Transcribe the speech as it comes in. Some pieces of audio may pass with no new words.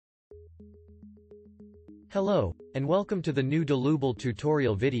Hello, and welcome to the new Dlubal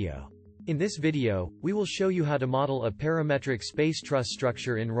tutorial video. In this video, we will show you how to model a parametric space truss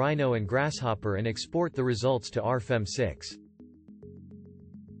structure in Rhino and Grasshopper and export the results to RFEM 6.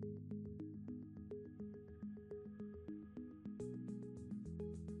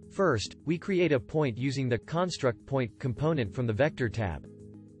 First, we create a point using the construct point component from the Vector tab.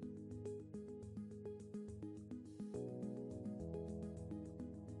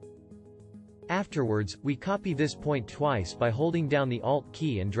 Afterwards, we copy this point twice by holding down the Alt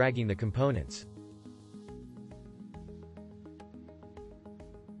key and dragging the components.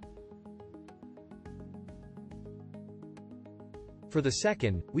 For the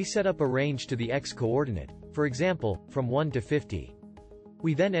second, we set up a range to the x-coordinate, for example, from 1 to 50.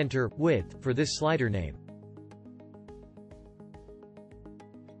 We then enter width for this slider name.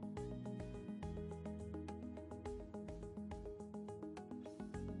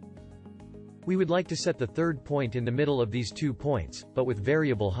 We would like to set the third point in the middle of these 2 points, but with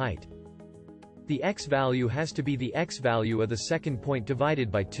variable height. The x value has to be the x value of the second point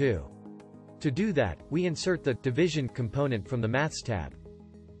divided by 2. To do that, we insert the division component from the Maths tab.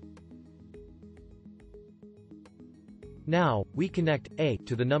 Now, we connect a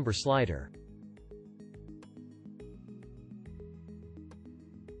to the number slider.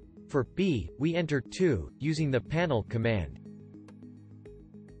 For b, we enter 2, using the panel command.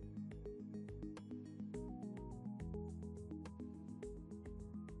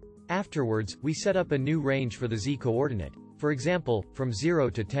 Afterwards, we set up a new range for the z-coordinate, for example, from 0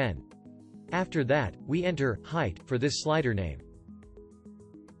 to 10. After that, we enter height for this slider name.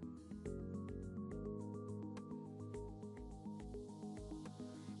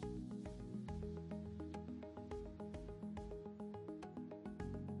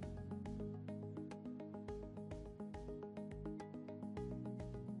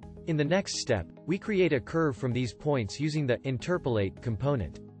 In the next step, we create a curve from these points using the interpolate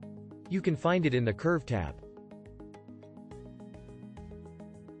component. You can find it in the Curve tab.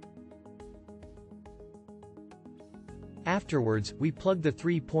 Afterwards, we plug the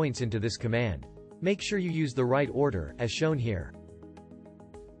 3 points into this command. Make sure you use the right order, as shown here.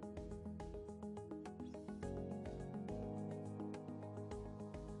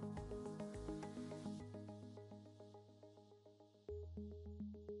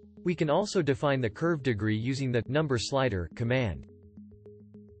 We can also define the curve degree using the number slider command.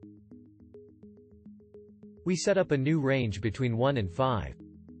 We set up a new range between 1 and 5.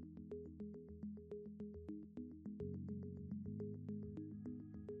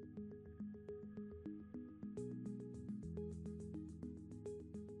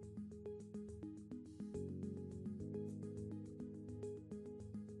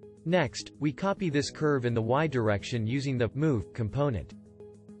 Next, we copy this curve in the y direction using the move component.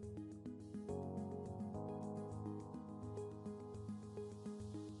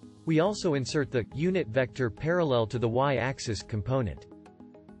 We also insert the unit vector parallel to the y-axis component.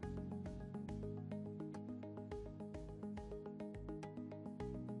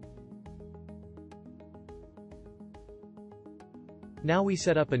 Now we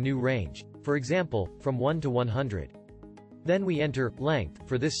set up a new range, for example, from 1 to 100. Then we enter length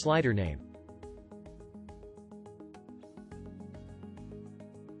for this slider name.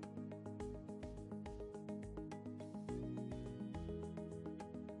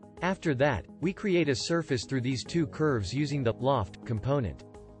 After that, we create a surface through these 2 curves using the loft component.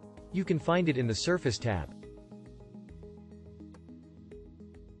 You can find it in the Surface tab.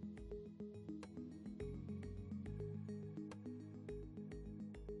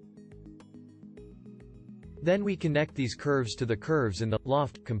 Then we connect these curves to the curves in the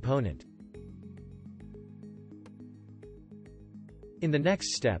loft component. In the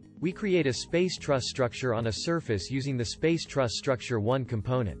next step, we create a space truss structure on a surface using the Space Truss Structure 1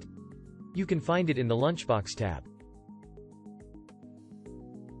 component. You can find it in the Lunchbox tab.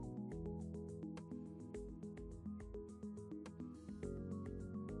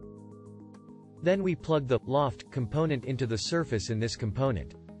 Then we plug the loft component into the surface in this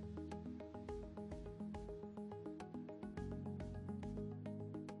component.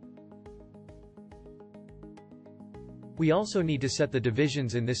 We also need to set the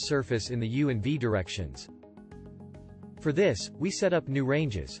divisions in this surface in the u and v directions. For this, we set up new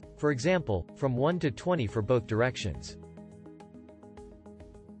ranges, for example, from 1 to 20 for both directions.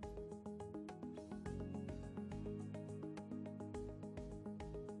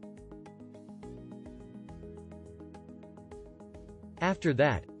 After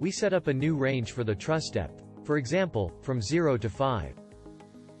that, we set up a new range for the truss depth, for example, from 0 to 5.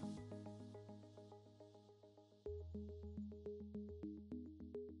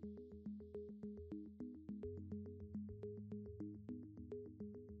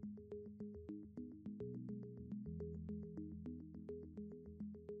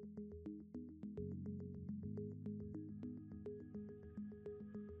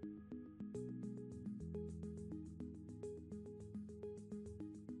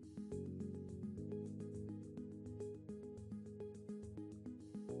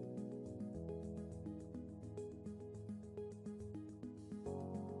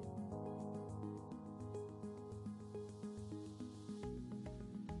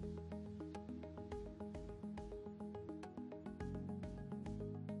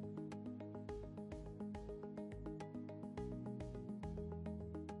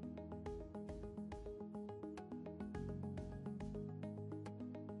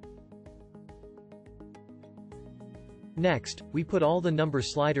 Next, we put all the number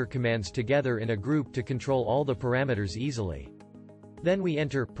slider commands together in a group to control all the parameters easily. Then we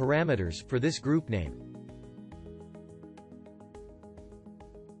enter parameters for this group name.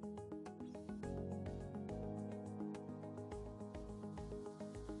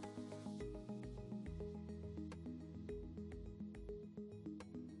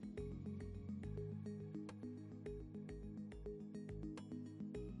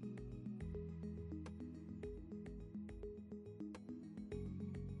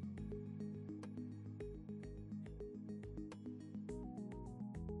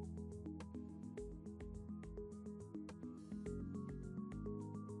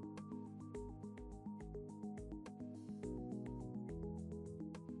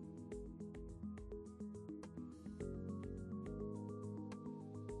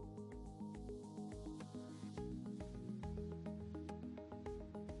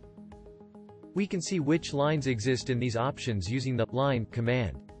 We can see which lines exist in these options using the line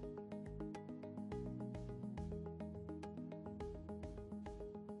command.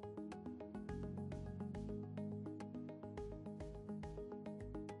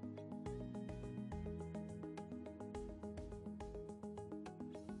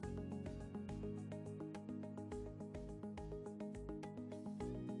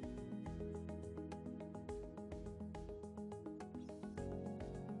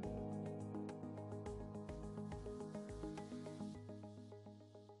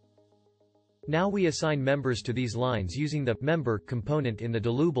 Now we assign members to these lines using the Member component in the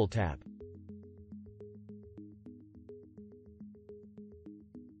Dlubal tab.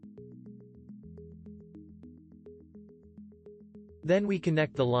 Then we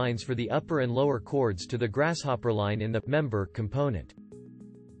connect the lines for the upper and lower chords to the Grasshopper line in the Member component.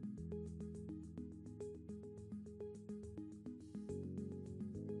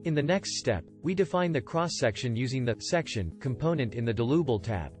 In the next step, we define the cross-section using the Section component in the Dlubal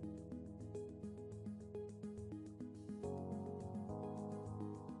tab.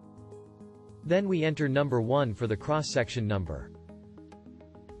 Then we enter number 1 for the cross-section number.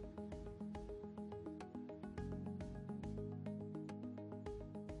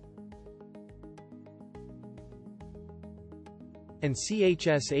 And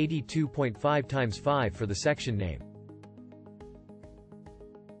CHS 82.5 times 5 for the section name.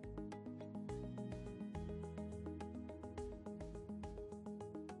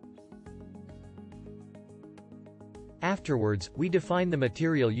 Afterwards, we define the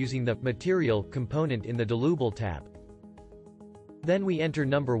material using the Material component in the Dlubal tab. Then we enter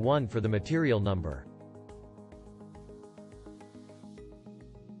number 1 for the material number.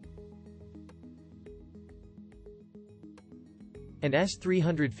 And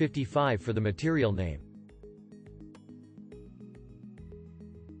S355 for the material name.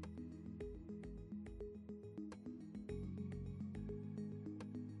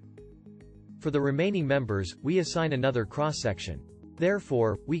 For the remaining members, we assign another cross-section.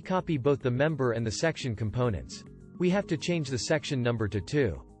 Therefore, we copy both the member and the section components. We have to change the section number to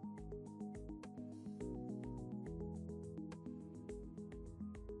 2.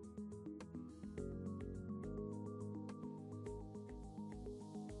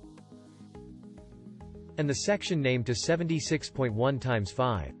 And the section name to 76.1 times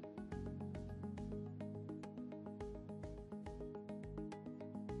 5.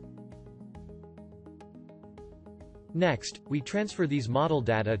 Next, we transfer these model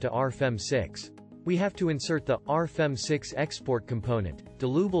data to RFEM 6. We have to insert the RFEM 6 export component,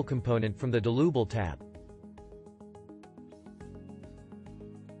 Dlubal component from the Dlubal tab.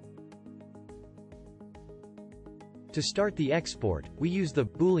 To start the export, we use the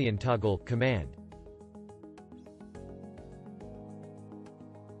Boolean toggle command.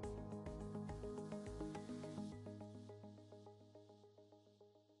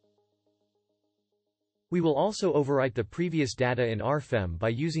 We will also overwrite the previous data in RFEM by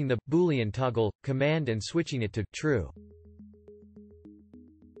using the Boolean toggle command and switching it to true.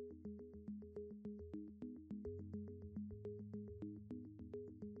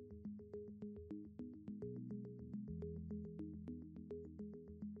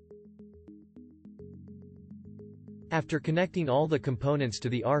 After connecting all the components to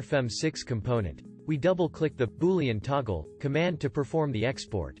the RFEM 6 component, we double-click the Boolean toggle command to perform the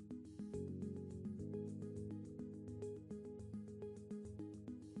export.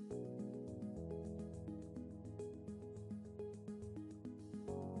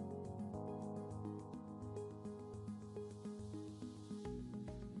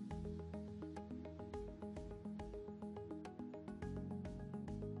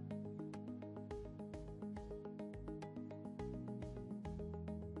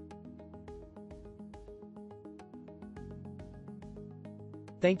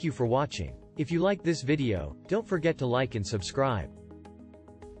 Thank you for watching. If you like this video, don't forget to like and subscribe.